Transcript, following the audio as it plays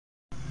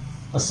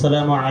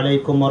अस्सलामु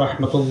अलैकुम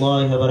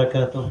वरहमतुल्लाहि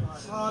वबरकातुह।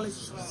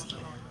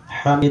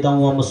 हामिदान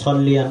व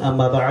मुसल्लियान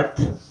अम्मा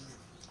बाद।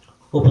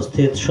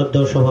 उपस्थित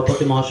श्रद्धेय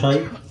सभापति महाशय,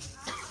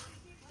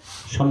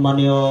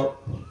 सम्मानीय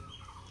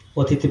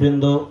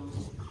अतिथिबृंद,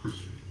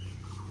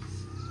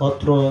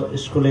 अत्र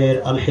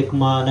स्कूलेर आल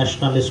हिकमा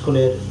न्याशनल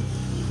स्कूलेर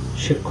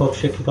शिक्षक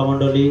शिक्षिका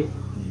मंडली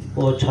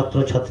और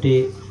छात्र छात्री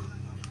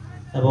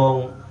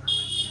एवं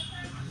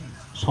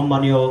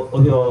सम्मानीय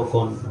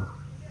अभिभावकगण,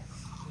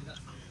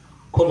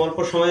 खूब अल्प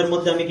समयेर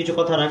मध्य आमी किछु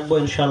कथा राखबो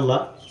इनशाल्लाह।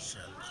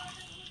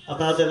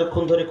 आपनारा तो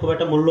एतक्षण धरे खूब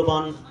एक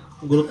मूल्यवान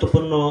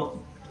गुरुत्वपूर्ण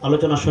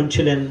आलोचना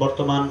शुनछिलेन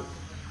बर्तमान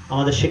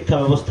आमादेर शिक्षा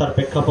व्यवस्थार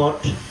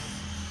प्रेक्षापट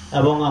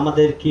एवं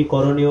आमादेर कि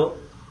करणीय।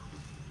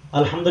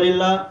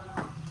 आलহামদুলিল্লাহ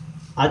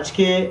आज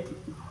के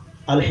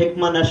आल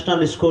हिकमा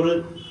न्याशनल स्कूल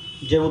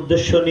जे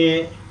उद्देश्य निये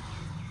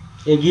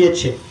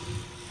एगिয়েছে,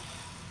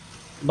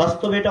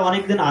 वास्तवे এটা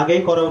অনেক দিন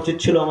আগেই করা উচিত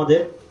ছিল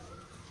আমাদের।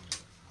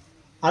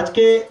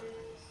 আজকে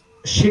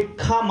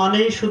शिक्षा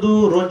मानेई शुधु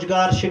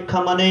रोजगार,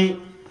 शिक्षा मानेई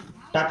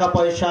टाका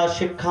पयसा,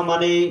 शिक्षा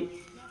मानेई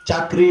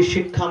चाकरी,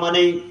 शिक्षा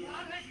मानेई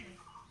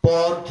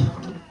पद,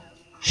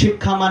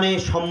 शिक्षा मानेई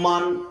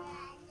सम्मान।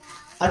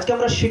 आज के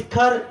आमरा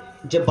शिक्षार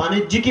जे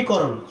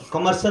बाणिज्यिकीकरण,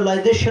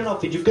 कमार्शियलाइजेशन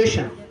अफ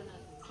एजुकेशन,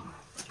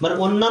 माने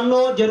अन्यान्य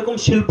जेरकम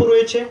शिल्प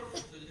रयेछे,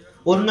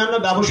 अन्यान्य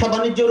व्यवसा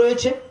बाणिज्य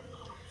रयेछे,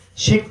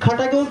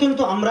 शिक्षाटाकेও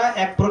किन्तु आमरा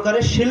एक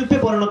प्रकारेर शिल्पे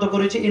परिणत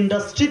करेछि,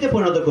 इंडास्ट्रीते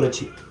परिणत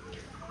करेछि।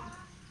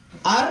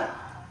 और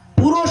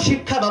পুরো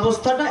শিক্ষা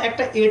ব্যবস্থাটা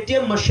একটা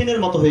এটিএম মেশিনের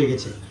মতো হয়ে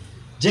গেছে,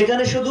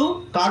 যেখানে শুধু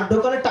কার্ড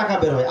ঢোকালে টাকা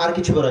বের হয় আর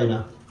কিছু বের হয় না।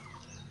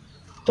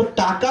 তো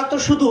টাকা তো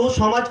শুধু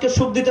সমাজকে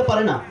সুখ দিতে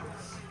পারে না,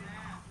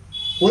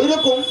 ওই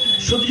রকম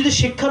শুধু যদি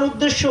শিক্ষার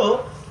উদ্দেশ্য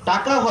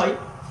টাকা হয়,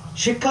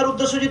 শিক্ষার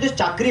উদ্দেশ্য যদি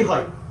চাকরি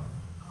হয়,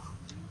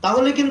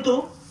 তাহলে কিন্তু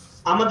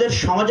আমাদের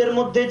সমাজের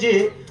মধ্যে যে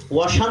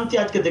অশান্তি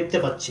আজকে দেখতে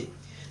পাচ্ছি,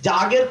 যে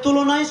আগের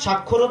তুলনায়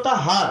সাক্ষরতা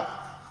হার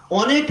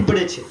অনেক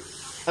বেড়েছে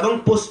এবং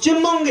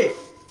পশ্চিমবঙ্গে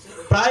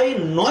प्राय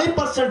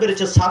 9%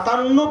 बेড়েছে,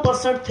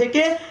 57%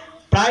 থেকে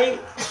প্রায়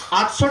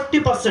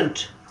 68%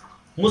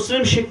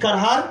 মুসলিম শিক্ষার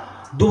হার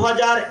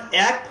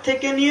 2001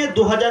 থেকে নিয়ে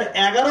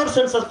 2011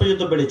 সেন্সাস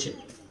পর্যন্ত বেড়েছে।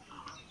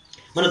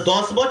 মানে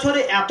 10 বছরে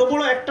এত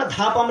বড় একটা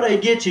ধাপ আমরা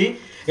এগিয়েছি,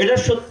 এটা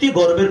সত্যি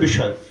গর্বের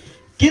বিষয়।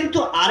 কিন্তু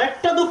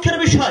আরেকটা দুঃখের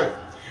বিষয়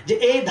যে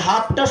এই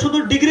ধাপটা শুধু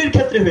ডিগ্রির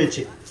ক্ষেত্রে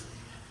হয়েছে,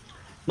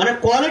 মানে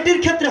কোয়ালিটির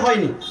ক্ষেত্রে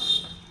হয়নি।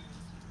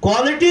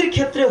 কোয়ালিটির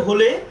ক্ষেত্রে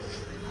হলে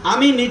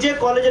আমি নিজে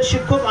কলেজের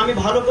শিক্ষক, আমি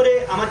ভালো করে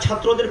আমার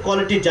ছাত্রদের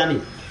কোয়ালিটি জানি।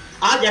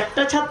 আজ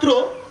একটা ছাত্র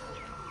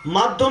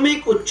মাধ্যমিক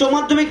উচ্চ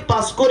মাধ্যমিক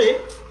পাস করে,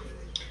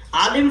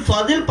 আলিম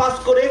ফাজিল পাস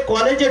করে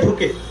কলেজে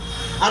ঢুকে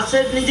আর সে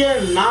নিজের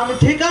নাম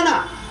ঠিকানা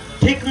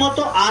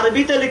ঠিকমতো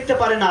আরবিতে লিখতে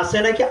পারে না, সে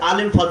নাকি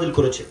আলিম ফাজিল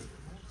করেছে।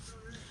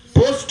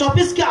 পোস্ট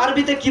অফিসকে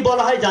আরবিতে কি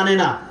বলা হয় জানে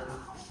না,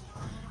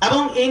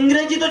 এবং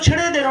ইংরেজি তো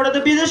ছেড়ে দেন, ওটা তো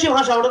বিদেশি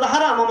ভাষা, ওটা তো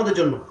হারাম আমাদের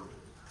জন্য।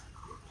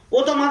 ও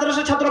তো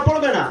মাদ্রাসা ছাত্র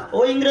পড়বে না, ও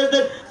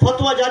ইংরেজদের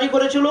ফতোয়া জারি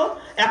করেছিল,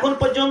 এখন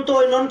পর্যন্ত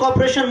ওই নন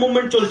কোঅপারেশন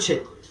মুভমেন্ট চলছে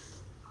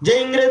যে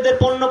ইংরেজদের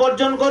পণ্য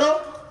বর্জন করো,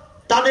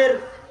 তাদের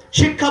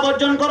শিক্ষা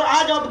বর্জন করো।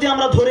 আজ অবধি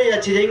আমরা ধরেই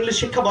আছি যে ইংলিশ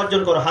শিক্ষা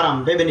বর্জন করো, হারাম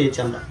ভেবে নিয়েছি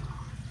আমরা।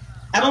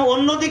 এবং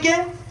অন্যদিকে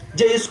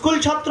যে স্কুল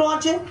ছাত্র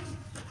আছে,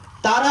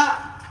 তারা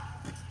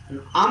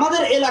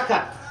আমাদের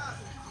এলাকার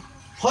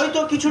হয়তো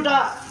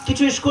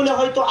কিছু স্কুলে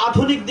হয়তো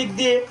আধুনিক দিক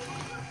দিয়ে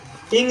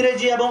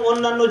ইংরেজি এবং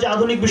অন্যান্য যে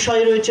আধুনিক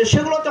বিষয় রয়েছে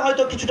সেগুলোতে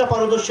হয়তো কিছুটা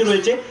পারদর্শী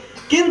রয়েছে,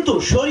 কিন্তু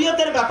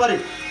শরীয়তের ব্যাপারে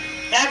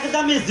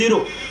একদমই জিরো।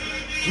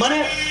 মানে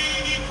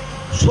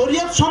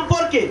শরীয়ত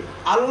সম্পর্কে,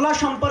 আল্লাহ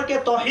সম্পর্কে,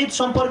 তাওহীদ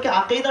সম্পর্কে,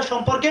 আকীদা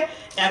সম্পর্কে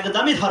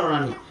একদমই ধারণা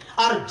নেই।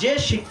 আর যে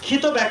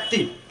শিক্ষিত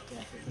ব্যক্তি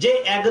যে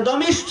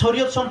একদমই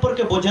শরীয়ত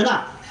সম্পর্কে বোঝে না,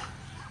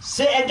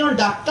 সে একজন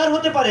ডাক্তার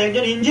হতে পারে,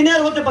 একজন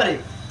ইঞ্জিনিয়ার হতে পারে,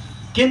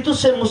 কিন্তু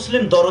সে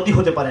মুসলিম দরদি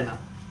হতে পারে না।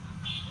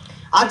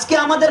 আজকে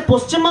আমাদের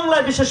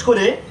পশ্চিমবাংলায় বিশেষ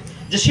করে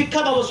যে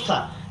শিক্ষা ব্যবস্থা,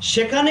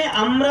 সেখানে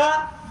আমরা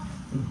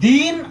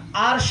দিন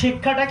আর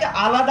শিক্ষাটাকে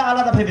আলাদা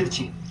আলাদা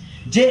ভেবেছি।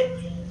 যে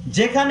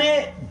যেখানে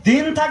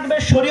দিন থাকবে,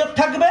 শরীয়ত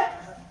থাকবে,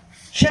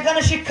 সেখানে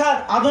শিক্ষা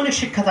আধুনিক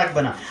শিক্ষা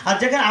থাকবে না, আর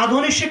যেখানে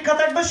আধুনিক শিক্ষা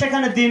থাকবে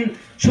সেখানে দিন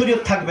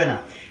শরীয়ত থাকবে না।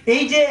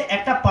 এই যে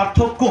একটা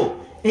পার্থক্য,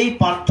 এই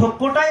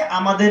পার্থক্যটাই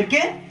আমাদেরকে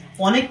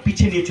অনেক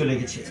পিছিয়ে নিয়ে চলে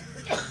গেছে।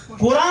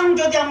 কোরআন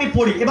যদি আমি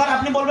পড়ি, এবার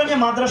আপনি বলবেন যে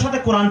মাদ্রাসাতে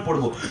কোরআন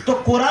পড়বো, তো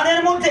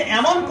কোরআনের মধ্যে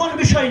এমন কোন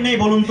বিষয় নেই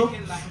বলুন তো?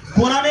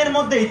 কোরআনের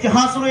মধ্যে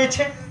ইতিহাস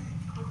রয়েছে,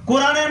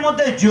 কোরআনের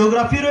মধ্যে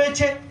জিওগ্রাফি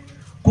রয়েছে,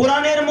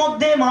 কোরআনের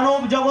মধ্যে মানব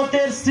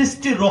জগতের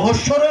সৃষ্টির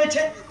রহস্য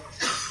রয়েছে,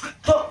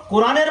 তো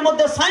কোরআনের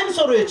মধ্যে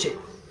সায়েন্সও রয়েছে।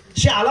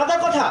 সে আলাদা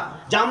কথা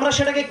যে আমরা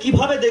সেটাকে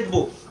কিভাবে দেখব,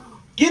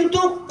 কিন্তু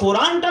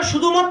কোরআনটা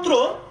শুধুমাত্র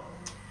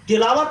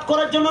তেলাওয়াত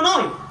করার জন্য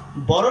নয়,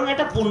 বরং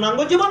এটা পূর্ণাঙ্গ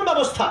জীবন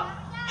ব্যবস্থা।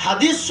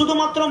 হাদিস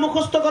শুধুমাত্র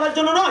মুখস্থ করার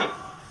জন্য নয়,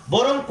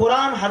 বরং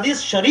কোরআন, হাদিস,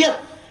 শরীয়ত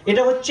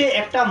এটা হচ্ছে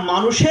একটা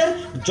মানুষের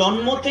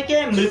জন্ম থেকে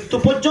মৃত্যু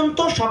পর্যন্ত,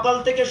 সকাল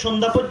থেকে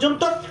সন্ধ্যা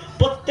পর্যন্ত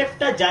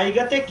প্রত্যেকটা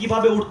জায়গাতে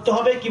কিভাবে উঠতে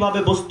হবে, কিভাবে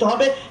বসতে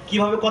হবে,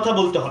 কিভাবে কথা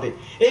বলতে হবে,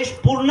 এই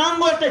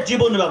পূর্ণাঙ্গ একটা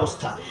জীবন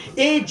ব্যবস্থা।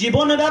 এই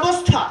জীবন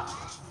ব্যবস্থা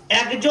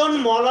একজন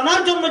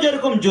মৌলানার জন্য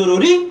যেরকম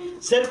জরুরি,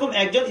 সেরকম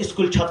একজন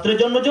স্কুল ছাত্রের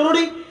জন্য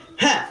জরুরি।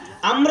 হ্যাঁ,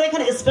 আমরা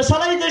এখানে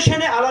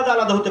স্পেশালাইজেশনে আলাদা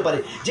আলাদা হতে পারে,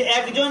 যে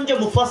একজন যে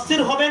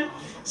মুফাসসির হবেন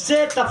সে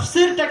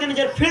তাফসিরটাকে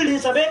নিজের ফিল্ড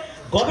হিসাবে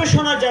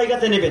গবেষণার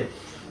জায়গাতে নেবেন,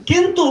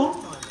 কিন্তু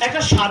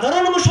একটা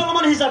সাধারণ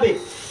মুসলমান হিসাবে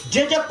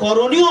যে যা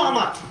করণীয়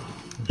আমার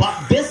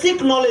বেসিক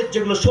নলেজ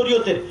যেগুলো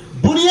শরীয়তের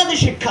বুনিয়াদী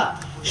শিক্ষা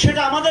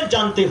সেটা আমাদের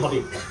জানতেই হবে।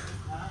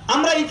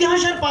 আমরা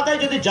ইতিহাসের পাতায়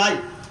যদি যাই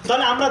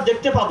তাহলে আমরা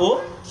দেখতে পাবো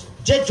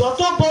যে যত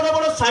বড়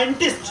বড়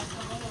সায়েন্টিস্ট,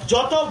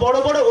 যত বড়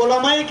বড়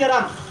ওলামায়ে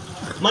কেরাম,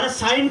 মানে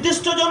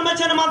সায়েন্টিস্টও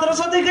জন্মেছেন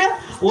মাদ্রাসা থেকে,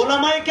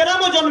 ওলামায়ে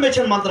কেরামও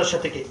জন্মেছেন মাদ্রাসা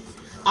থেকে।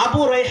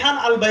 আবু রায়হান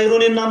আল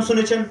বাইরুনির নাম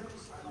শুনেছেন?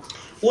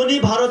 উনি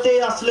ভারতে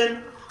আসলেন,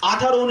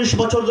 18-19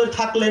 বছর ধরে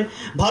থাকলেন,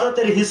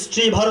 ভারতের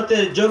হিস্ট্রি,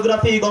 ভারতের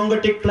জিওগ্রাফি,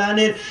 গঙ্গটিক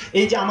প্ল্যানের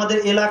এই যে আমাদের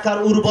এলাকার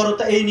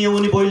উর্বরতা এই নিয়ে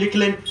উনি বই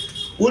লিখলেন।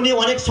 উনি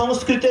অনেক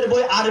সংস্কৃতের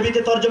বই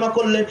আরবিতে তর্জমা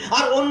করলেন।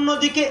 আর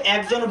অন্যদিকে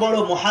একজন বড়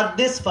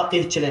মুহাদ্দিস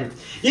ফাকিহ ছিলেন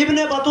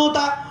ইবনে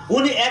বাতুতা।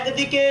 উনি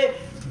একদিকে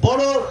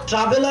বড়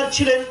ট্রাভেলার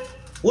ছিলেন,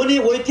 উনি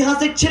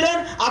ঐতিহাসিক ছিলেন,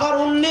 আবার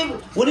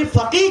উনি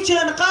ফাকিহ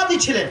ছিলেন, কাদি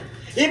ছিলেন।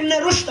 ইবনে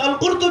রুশদ আল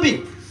কুরতুবী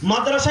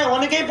মাদ্রাসায়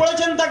অনেকেই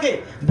পড়েছেন তাকে,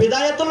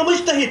 বিদায়াতুল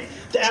মুজতাহিদ।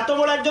 তো এত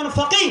বড় একজন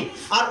ফাকিহ,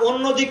 আর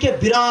অন্যদিকে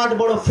বিরাট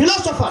বড়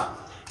ফিলোসোফার,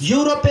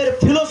 ইউরোপের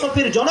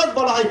ফিলোসফির জনক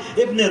বলা হয়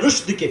ইবনে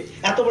রুশদকে,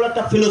 এত বড়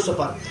একটা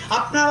ফিলোসোফার।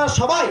 আপনারা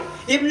সবাই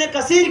ইবনে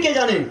কাসিরকে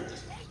জানেন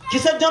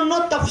কিসের জন্য?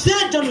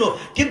 তাফসীরের জন্য।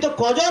 কিন্তু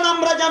কজন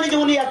আমরা জানি যে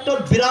উনি একটা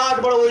বিরাট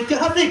বড়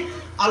ঐতিহাসিক?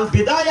 আল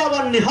বিদায়া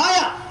ওয়ান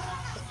নিহায়া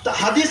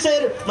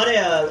হাদিসের মানে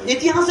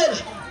ইতিহাসের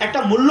একটা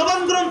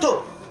মূল্যবান গ্রন্থ।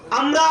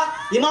 আমরা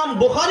ইমাম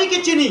বুখারীকে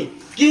চিনি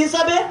কি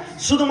হিসাবে?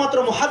 শুধুমাত্র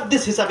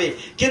মুহাদ্দিস হিসাবে।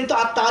 কিন্তু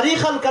আর তারিখ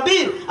আল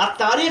কবির আর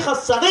তারিখ আল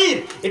সগীর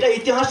এটা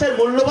ইতিহাসের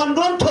মূল্যবান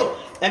গ্রন্থ।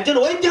 একজন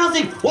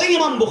ঐতিহাসিক ওই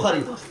ইমাম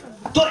বুখারী।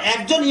 তো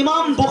একজন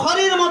ইমাম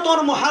বুখারীর মতন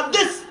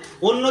মুহাদ্দিস,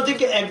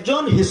 অন্যদিকে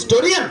একজন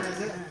হিস্টোরিয়ান,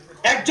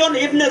 একজন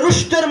ইবনে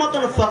রুশদের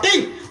মতন ফাকিহ,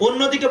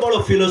 অন্যদিকে বড়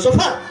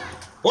ফিলোসোফার,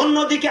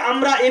 অন্যদিকে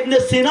আমরা ইবনে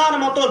সিনার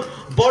মতন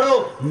বড়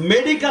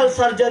মেডিকেল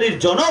সার্জারির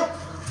জনক,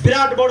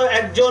 বিরাট বড়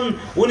একজন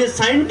উনি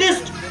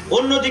সায়েন্টিস্ট,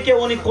 অন্যদিকে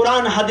উনি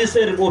কোরআন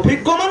হাদিসের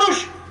অভিজ্ঞ মানুষ।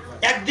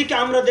 একদিকে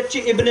আমরা দেখছি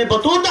ইবনে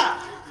বাতুতা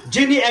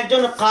যিনি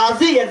একজন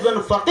কাজী, একজন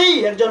ফাকিহ,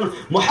 একজন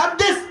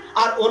মুহাদ্দিস,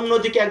 আর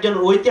অন্যদিকে একজন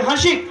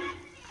ঐতিহাসিক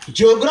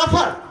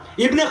জিওগ্রাফার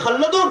ইবনে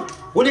খালদুন,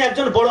 উনি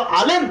একজন বড়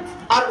আলেম,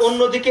 আর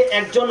অন্যদিকে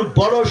একজন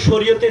বড়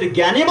শরীয়তের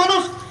জ্ঞানী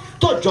মানুষ।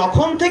 তো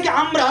যখন থেকে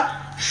আমরা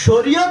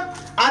শরীয়ত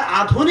আর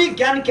আধুনিক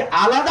জ্ঞানকে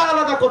আলাদা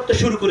আলাদা করতে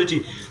শুরু করেছি,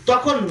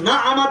 তখন না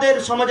আমাদের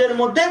সমাজের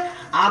মধ্যে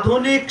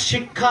আধুনিক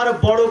শিক্ষার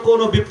বড়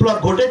কোনো বিপ্লব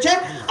ঘটেছে,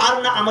 আর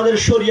না আমাদের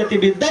শরীয়তি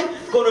বিদ্যায়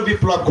কোনো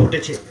বিপ্লব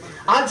ঘটেছে।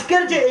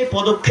 আজকের যে এই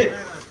পদক্ষেপ,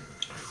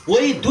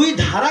 ওই দুই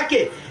ধারাকে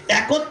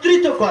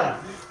একত্রিত করা,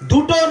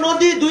 দুটো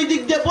নদী দুই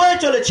দিক দিয়ে বয়ে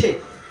চলেছে,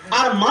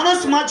 আর মানুষ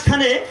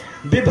মাঝখানে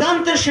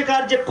বিভ্রান্তের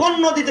শিকার যে কোন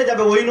নদীতে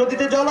যাবে, ওই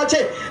নদীতে জল আছে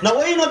না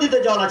ওই নদীতে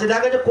জল আছে,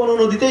 দেখা যায় কোনো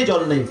নদীতেই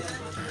জল নেই।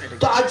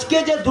 তো আজকে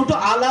যে দুটো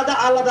আলাদা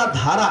আলাদা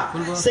ধারা,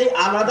 সেই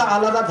আলাদা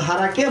আলাদা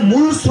ধারাকে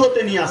মূল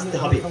স্রোতে নিয়ে আসতে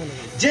হবে।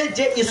 যে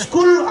যে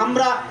স্কুল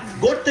আমরা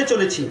গড়তে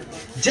চলেছি,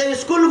 যে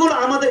স্কুলগুলো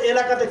আমাদের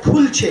এলাকাতে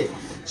খুলছে,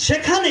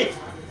 সেখানে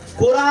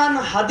কোরআন,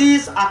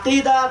 হাদিস,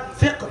 আকীদা,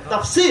 ফিকহ,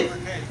 তাফসীর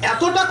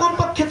এতটা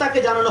কমপক্ষে তাকে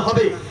জানানো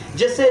হবে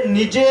যে সে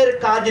নিজের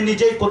কাজ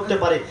নিজেই করতে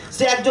পারে,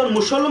 সে একজন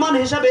মুসলমান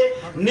হিসাবে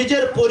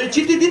নিজের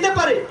পরিচিতি দিতে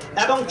পারে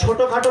এবং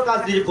ছোটখাটো কাজ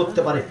নিজে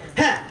করতে পারে।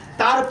 হ্যাঁ,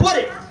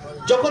 তারপরে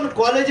যখন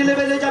কলেজ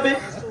লেভেলে যাবে,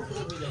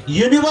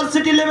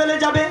 ইউনিভার্সিটি লেভেলে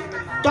যাবে,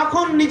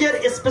 তখন নিজের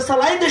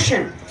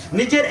স্পেশালাইজেশন,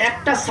 নিজের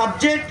একটা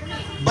সাবজেক্ট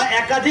বা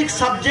একাধিক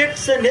সাবজেক্ট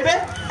সে নেবে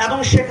এবং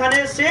সেখানে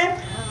সে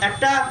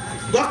একটা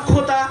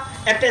দক্ষতা,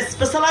 একটা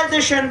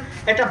স্পেশালাইজেশন,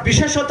 একটা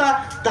বিশেষতা,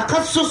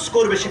 তাখাসসুস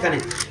করবে সেখানে।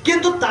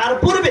 কিন্তু তার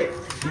পূর্বে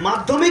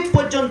মাধ্যমিক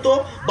পর্যন্ত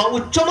বা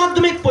উচ্চ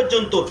মাধ্যমিক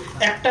পর্যন্ত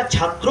একটা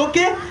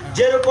ছাত্রকে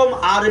যেরকম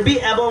আরবি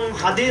এবং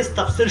হাদিস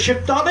তাফসীর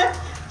শিখতে হবে,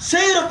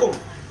 সেই রকম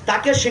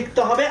তাকে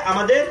শিখতে হবে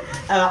আমাদের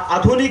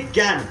আধুনিক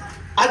জ্ঞান।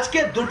 আজকে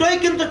দুটোই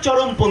কিন্তু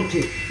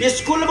চরমপন্থী।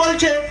 স্কুল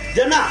বলছে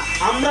যে না,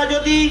 আমরা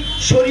যদি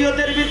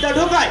শরীয়তের বিদ্যা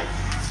ঢোকাই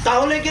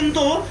তাহলে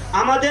কিন্তু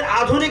আমাদের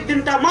আধুনিক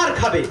দিনটা মার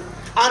খাবে,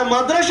 আর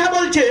মাদ্রাসা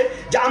বলছে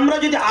যে আমরা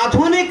যদি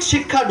আধুনিক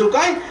শিক্ষা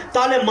ঢুকাই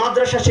তাহলে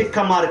মাদ্রাসা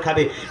শিক্ষা মার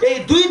খাবে। এই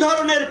দুই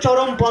ধরনের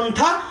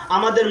চরমপন্থা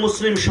আমাদের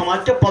মুসলিম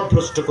সমাজকে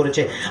পথভ্রষ্ট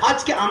করেছে।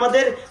 আজকে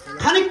আমাদের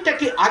খানিকটা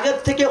কি আগের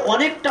থেকে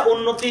অনেকটা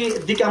উন্নতির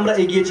দিকে আমরা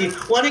এগিয়েছি,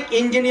 অনেক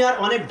ইঞ্জিনিয়ার,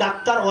 অনেক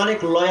ডাক্তার, অনেক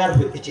লয়ার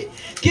হয়েছে।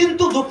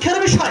 কিন্তু দুঃখের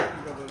বিষয়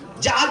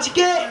যে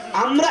আজকে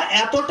আমরা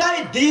এতটাই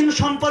দিন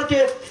সম্পর্কে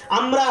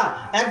আমরা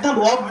একদম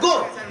অজ্ঞ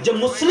যে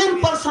মুসলিম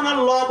পার্সোনাল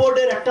ল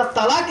বোর্ডের একটা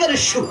তালাকের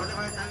ইস্যু,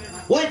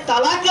 ওই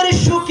তালাকের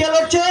ইস্যু কে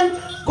লড়ছেন?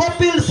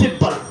 কপিল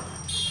সিব্বল।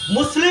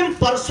 মুসলিম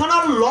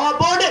পার্সোনাল ল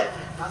বোর্ডে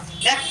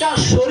একটা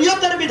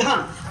শরীয়তের বিধান,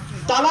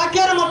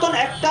 তালাকের মতন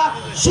একটা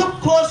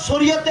সূক্ষ্ম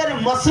শরীয়তের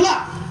মাসলা,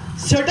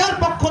 সেটার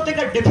পক্ষ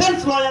থেকে ডিফেন্স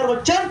লয়ার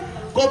হচ্ছেন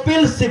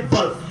কপিল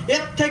সিব্বল।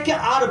 এর থেকে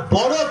আর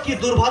বড় কি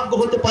দুর্ভাগ্য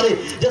হতে পারে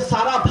যে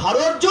সারা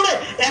ভারত জুড়ে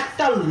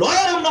একটা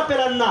লয়ার আমরা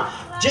পেলাম না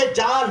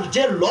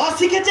যে ল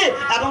শিখেছে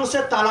এবং সে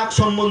তালাক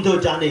সম্বন্ধেও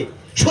জানে,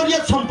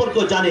 শরীয়ত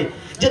সম্পর্কেও জানে।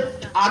 যে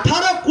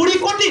 18-20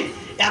 কোটি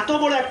এত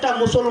বড় একটা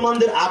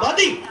মুসলমানদের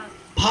আবাদি,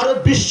 ভারত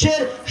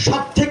বিশ্বের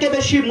সবথেকে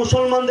বেশি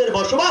মুসলমানদের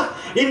বসবাস,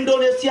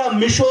 ইন্দোনেশিয়া,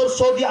 মিশর,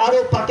 সৌদি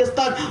আরব,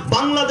 পাকিস্তান,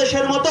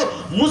 বাংলাদেশের মতো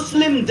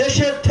মুসলিম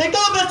দেশের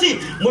থেকেও বেশি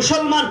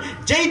মুসলমান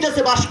যেই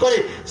দেশে বাস করে,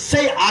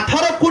 সেই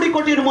 18-20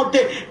 কোটির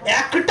মধ্যে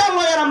একটা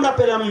লয়ার আমরা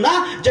পেলাম না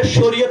যে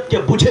শরীয়তকে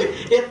বুঝে।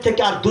 এর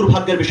থেকে আর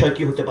দুর্ভাগ্যের বিষয়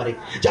কি হতে পারে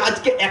যে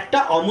আজকে একটা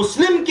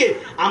অমুসলিমকে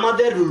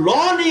আমাদের ল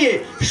নিয়ে,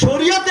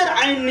 শরীয়তের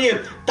আইন নিয়ে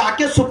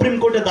তাকে সুপ্রিম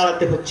কোর্টে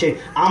দাঁড়াতে হচ্ছে,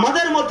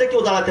 আমাদের মধ্যে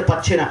কেউ দাঁড়াতে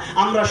পারছে না।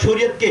 আমরা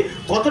শরীয়তকে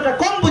কতটা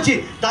কম বুঝি,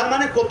 তার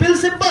মানে কপিল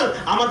সিব্বল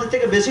আমাদের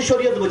থেকে বেশি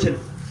শরীয়ত বোঝেন,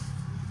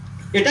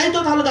 এটাই তো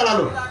তাহলে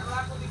দাঁড়ালো।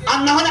 আর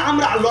না হলে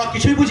আমরা ল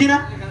কিছুই বুঝি না।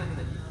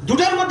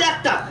 দুটার মধ্যে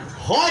একটা,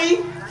 হয়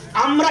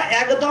আমরা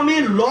একদমই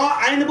ল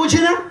আইন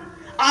বুঝি না,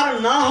 আর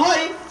না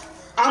হয়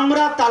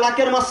আমরা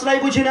তালাকের মাসলাই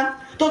বুঝি না।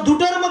 তো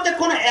দুটোর মধ্যে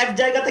কোন এক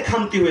জায়গাতে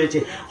খামতি হয়েছে।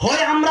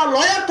 হয় আমরা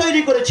লয়ার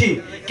তৈরি করেছি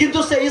কিন্তু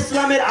সে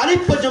ইসলামের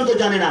আলিফ পর্যন্ত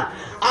জানে না,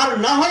 আর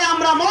না হয়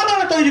আমরা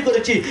মৌলানা তৈরি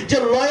করেছি যে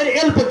লয়ের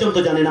এল পর্যন্ত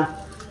জানে না।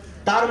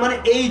 তার মানে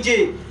এই যে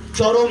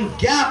চরম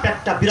গ্যাপ,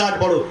 একটা বিরাট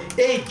বড়,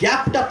 এই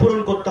গ্যাপটা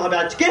পূরণ করতে হবে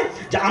আজকে।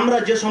 যে আমরা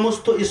যে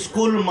সমস্ত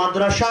স্কুল,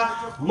 মাদ্রাসা,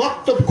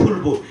 মক্তব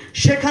খুলবো,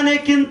 সেখানে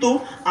কিন্তু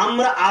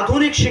আমরা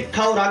আধুনিক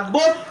শিক্ষাও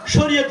রাখবো,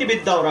 শরীয়তি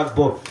বিদ্যাও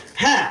রাখবো।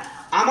 হ্যাঁ,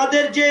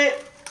 আমাদের যে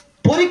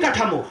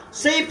পরিকাঠামো,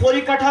 সেই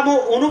পরিকাঠামো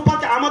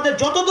অনুপাতে আমাদের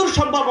যতদূর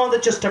সম্ভব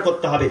আমাদের চেষ্টা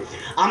করতে হবে।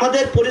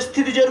 আমাদের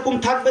পরিস্থিতি যেরকম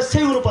থাকবে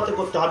সেই অনুপাতে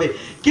করতে হবে।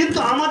 কিন্তু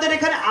আমাদের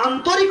এখানে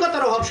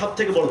আন্তরিকতার অভাব সব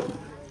থেকে বড়।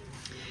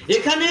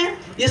 এখানে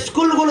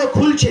স্কুলগুলো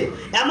খুলছে,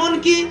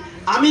 এমনকি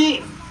আমি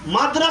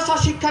মাদ্রাসা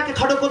শিক্ষাকে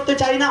খাটো করতে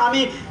চাই না,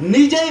 আমি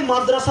নিজেই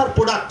মাদ্রাসার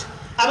প্রোডাক্ট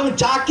এবং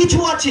যা কিছু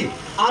আছি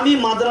আমি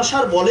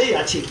মাদ্রাসার বলেই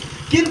আছি।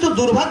 কিন্তু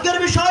দুর্ভাগ্যের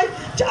বিষয়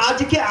যে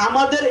আজকে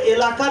আমাদের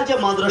এলাকার যে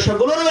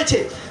মাদ্রাসাগুলো রয়েছে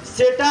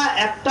সেটা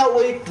একটা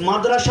ওই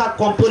মাদ্রাসা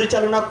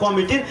পরিচালনা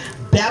কমিটির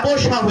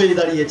ব্যবসা হয়ে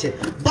দাঁড়িয়েছে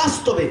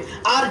বাস্তবে।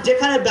 আর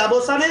যেখানে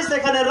ব্যবসা নেই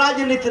সেখানে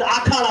রাজনীতির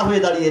আখাড়া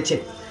হয়ে দাঁড়িয়েছে।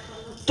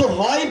 তো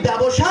হয়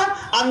ব্যবসা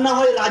আর না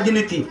হয়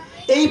রাজনীতি,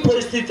 এই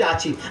পরিস্থিতিতে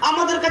আছি।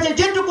 আমাদের কাছে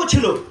যেটুকু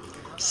ছিল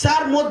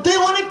তার মধ্যে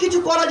অনেক কিছু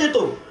করা যেত,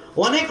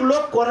 অনেক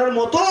লোক করার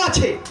মতো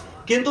আছে,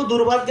 কিন্তু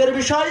দুর্ভাগ্যের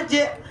বিষয়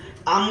যে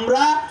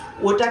আমরা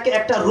ওটাকে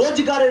একটা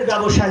রোজগারের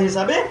ব্যবসা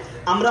হিসাবে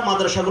আমরা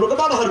মাদ্রাসাগুলোকে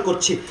ব্যবহার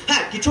করছি।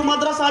 হ্যাঁ, কিছু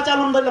মাদ্রাসা আছে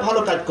আলহামদুলিল্লাহ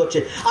ভালো কাজ করছে,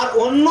 আর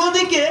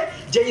অন্যদিকে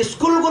যে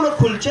স্কুলগুলো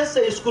খুলছে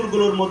সেই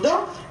স্কুলগুলোর মধ্যেও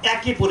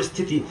একই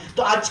পরিস্থিতি।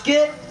 তো আজকে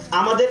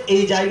আমাদের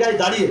এই জায়গায়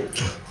দাঁড়িয়ে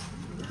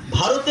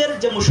ভারতের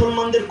যে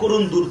মুসলমানদের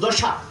করুণ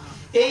দুর্দশা,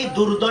 এই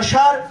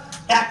দুর্দশার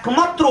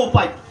একমাত্র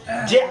উপায়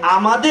যে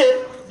আমাদের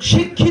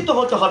শিক্ষিত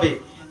হতে হবে,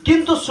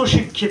 কিন্তু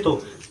সুশিক্ষিত।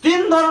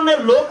 3 ধরনের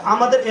লোক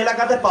আমাদের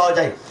এলাকাতে পাওয়া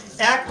যায়।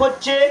 এক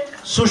হচ্ছে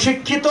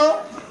সুশিক্ষিত,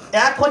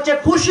 এক হচ্ছে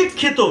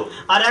কুশিক্ষিত,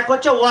 আর এক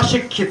হচ্ছে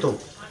অশিক্ষিত।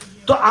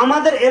 তো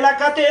আমাদের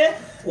এলাকাতে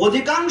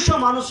অধিকাংশ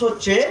মানুষ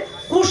হচ্ছে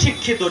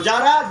কুশিক্ষিত,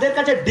 যাদের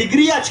কাছে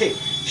ডিগ্রি আছে,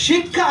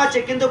 শিক্ষা আছে,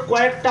 কিন্তু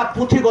কয়েকটা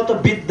পুঁথিগত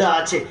বিদ্যা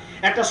আছে,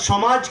 একটা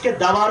সমাজকে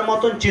দেওয়ার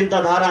মতন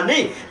চিন্তাধারা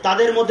নেই,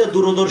 তাদের মধ্যে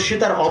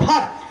দূরদর্শিতার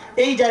অভাব।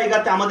 এই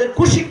জায়গাতে আমাদের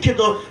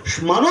কুশিক্ষিত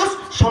মানুষ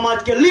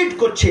সমাজকে লিড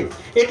করছে।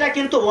 এটা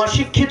কিন্তু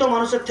অশিক্ষিত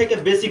মানুষের থেকে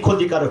বেশি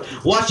ক্ষতিকারক।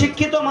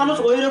 অশিক্ষিত মানুষ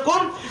ওই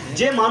রকম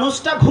যে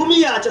মানুষটা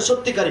ঘুমিয়ে আছে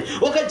সত্যিকারে,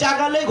 ওকে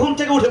জাগালে ঘুম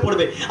থেকে উঠে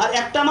পড়বে। আর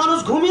একটা মানুষ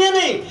ঘুমিয়ে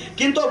নেই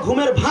কিন্তু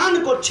ঘুমের ভান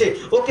করছে,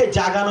 ওকে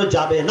জাগানো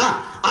যাবে না।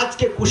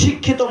 আজকে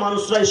কুশিক্ষিত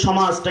মানুষরাই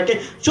সমাজটাকে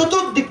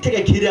চতুর্দিক থেকে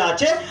ঘিরে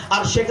আছে,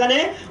 আর সেখানে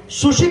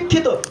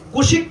সুশিক্ষিত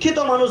কুশিক্ষিত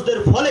মানুষদের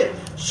ফলে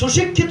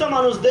সুশিক্ষিত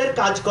মানুষদের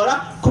কাজ করা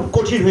খুব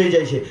কঠিন হয়ে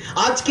যাচ্ছে।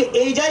 আজকে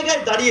এই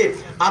জায়গায় দাঁড়িয়ে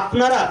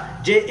আপনারা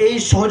যে এই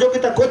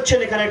সহযোগিতা করছেন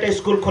এখানে একটা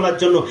স্কুল খোলার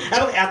জন্য,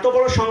 এবং এত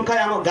বড়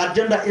সংখ্যায় আমার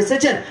গার্জেনরা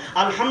এসেছেন,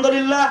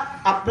 আলহামদুলিল্লাহ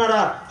আপনারা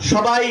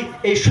সবাই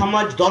এই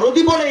সমাজ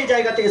দরদি বলে এই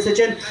জায়গাতে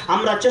এসেছেন।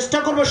 আমরা চেষ্টা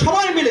করব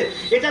সবাই মিলে,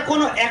 এটা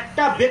কোনো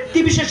একটা ব্যক্তি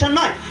বিশেষণ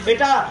নয়,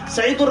 এটা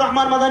সাইদুর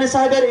রহমান মাদানী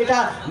সাহেবের এটা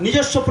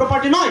নিজস্ব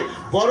প্রপার্টি নয়,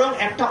 বরং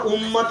একটা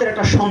উম্মতের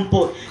একটা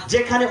সম্পদ,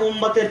 যেখানে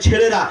উম্মতের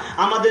ছেলেরা,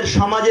 আমাদের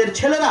সমাজের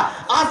ছেলেরা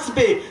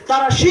আসবে,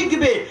 তারা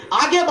শিখবে,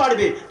 আগে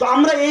বাড়বে। তো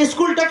আমরা এই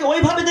স্কুলটাকে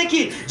ওইভাবে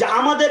দেখি যে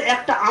আমাদের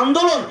একটা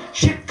আন্দোলন,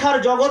 শিক্ষার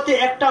জগতে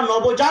একটা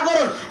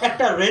নবজাগরণ,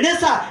 একটা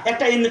রেনেসা,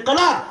 একটা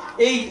ইনকলাব।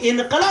 এই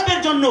ইনকলাবের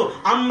জন্য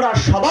আমরা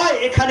সবাই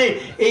এখানে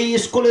এই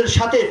স্কুলের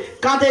সাথে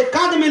কাঁধে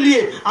কাঁধ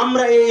মিলিয়ে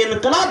আমরা এই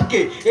ইনকলাবকে,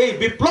 এই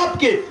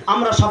বিপ্লবকে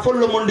আমরা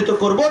সাফল্যমণ্ডিত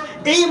করব।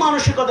 এই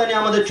মানসিকতা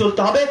নিয়ে আমাদের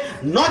চলতে হবে,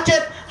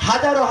 নচেত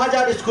হাজারো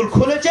হাজার স্কুল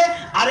খুলেছে,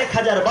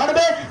 1000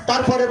 বাড়বে,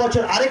 তারপরে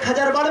বছর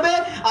 1000 বাড়বে,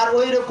 আর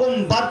ওই রকম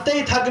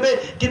বাড়তেই থাকবে,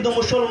 কিন্তু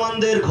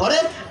মুসলমানদের ঘরে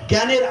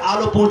জ্ঞানের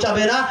আলো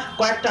পৌঁছাবে না,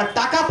 কয়েকটা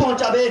টাকা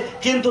পৌঁছাবে,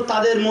 কিন্তু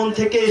তাদের মন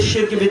থেকে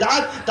শিরক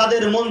বিদআত,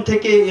 তাদের মন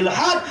থেকে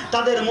ইলহাদ,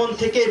 তাদের মন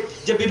থেকে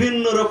যে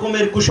বিভিন্ন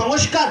রকমের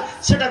কুসংস্কার,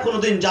 সেটা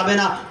কোনোদিন যাবে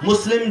না।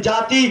 মুসলিম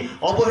জাতি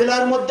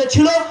অবহেলার মধ্যে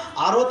ছিল,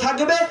 আরও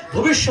থাকবে,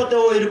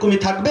 ভবিষ্যতেও এরকমই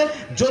থাকবে,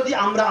 যদি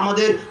আমরা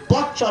আমাদের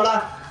পথ চলা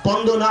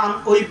বন্ধ না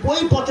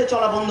ওই পথে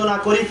চলা বন্ধ না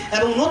করি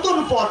এবং নতুন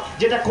পথ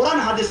যেটা কোরআন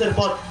হাদিসের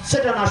পথ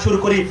সেটা না শুরু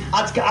করি।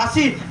 আজকে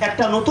আসি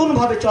একটা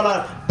নতুনভাবে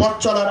পথ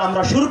চলার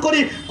আমরা শুরু করি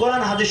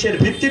কোরআন হাদিসের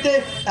ভিত্তিতে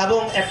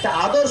এবং একটা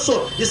আদর্শ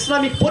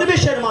ইসলামিক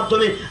পরিবেশের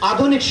মাধ্যমে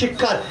আধুনিক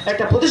শিক্ষার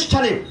একটা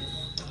প্রতিষ্ঠানে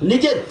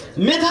নিজের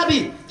মেধাবী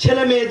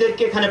ছেলে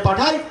মেয়েদেরকে এখানে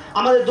পাঠাই।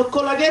 আমাদের দুঃখ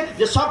লাগে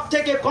যে সব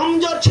থেকে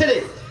কমজোর ছেলে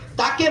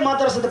তাকে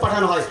মাদ্রাসাতে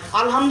পাঠানো হয়।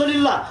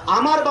 আলহামদুলিল্লাহ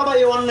আমার বাবা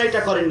এই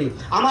অন্যায়টা করেননি।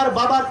 আমার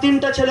বাবার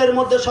 3টা ছেলের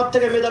মধ্যে সব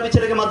থেকে মেধাবী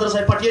ছেলেকে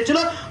মাদ্রাসায় পাঠিয়েছিল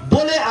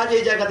বলে আজ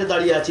এই জায়গাতে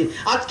দাঁড়িয়ে আছি।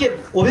 আজকে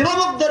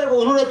অভিভাবকদের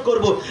অনুরোধ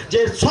করব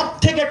যে সব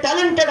থেকে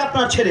ট্যালেন্টেড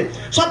আপনার ছেলে,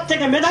 সব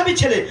থেকে মেধাবী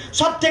ছেলে,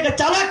 সব থেকে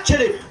চালাক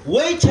ছেলে,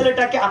 ওই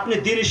ছেলেটাকে আপনি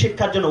দ্বীনি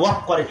শিক্ষার জন্য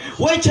ওয়াকফ করেন।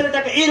 ওই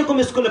ছেলেটাকে এইরকম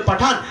স্কুলে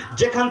পাঠান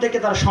যেখান থেকে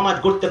তার সমাজ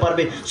গড়তে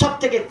পারবে। সব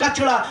থেকে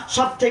কাচড়া,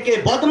 সব থেকে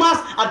বদমাস,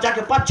 আর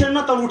যাকে পাচ্ছেন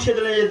না তখন উঠিয়ে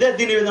দিলে যে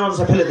দ্বীনি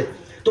মাদ্রাসা ফেলে দে।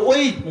 তো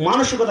ওই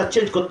মানসিকতা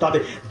চেঞ্জ করতে হবে।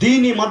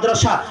 দ্বীনি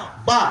মাদ্রাসা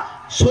বা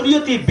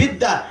শরীয়তি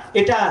বিদ্যা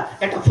এটা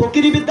একটা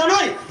ফকিরি বিদ্যা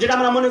নয় যেটা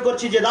আমরা মনে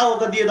করছি যে দাও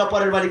ওকে দিয়ে দাও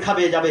পরের বাড়ি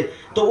খাবে যাবে,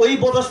 তো ওই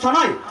ব্যবস্থা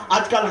নয়।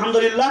 আজকে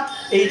আলহামদুলিল্লাহ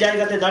এই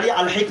জায়গাতে দাঁড়িয়ে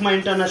আল হিকমা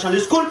ইন্টারন্যাশনাল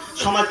স্কুল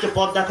সমাজকে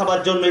পথ দেখাবার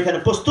জন্য এখানে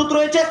প্রস্তুত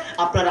রয়েছে।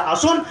 আপনারা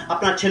আসুন,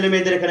 আপনার ছেলে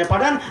মেয়েদের এখানে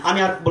পাঠান। আমি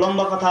আর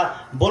লম্বা কথা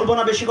বলবো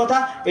না, বেশি কথা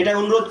এটা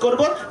অনুরোধ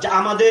করব যে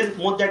আমাদের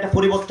মধ্যে একটা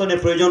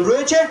পরিবর্তনের প্রয়োজন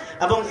রয়েছে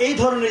এবং এই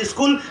ধরনের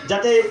স্কুল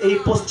যাতে এই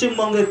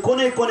পশ্চিমবঙ্গের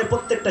কোণে কোণে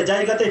প্রত্যেকটা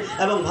জায়গাতে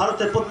এবং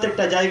ভারতের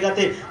প্রত্যেকটা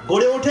জায়গাতে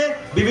গড়ে ওঠে।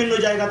 বিভিন্ন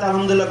জায়গাতে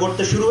আলহামদুলিল্লাহ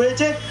গড়তে শুরু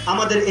হয়েছে।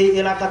 আমাদের এই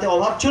এলাকাতে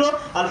অভাব ছিল,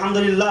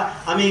 আলহামদুলিল্লাহ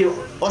আমি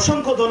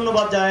অসংখ্য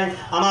ধন্যবাদ জানাই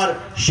আমার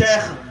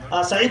শেখ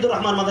সাইদুর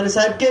রহমান মাদানী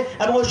সাহেবকে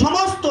এবং ওই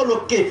সমস্ত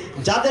লোককে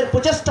যাদের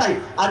প্রচেষ্টায়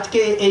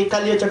আজকে এই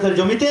কালিয়াচকের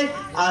জমিতে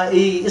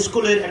এই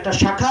স্কুলের একটা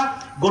শাখা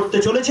গড়তে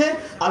চলেছে।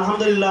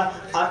 আলহামদুলিল্লাহ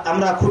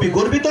আমরা খুবই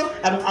গর্বিত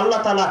এবং আল্লাহ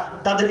তাআলা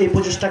তাদের এই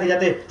প্রচেষ্টাকে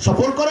যাতে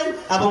সফল করেন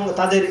এবং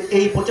তাদের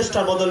এই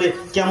প্রচেষ্টার বদলে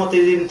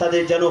কিয়ামতের দিন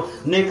তাদের যেন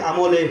নেক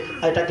আমলে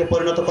এটাকে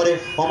পরিণত করে।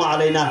 ওমা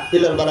আলাইনা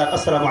ইল্লাল বালাগ।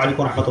 আসসালামু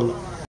আলাইকুম ওয়া রাহমাতুল্লাহ।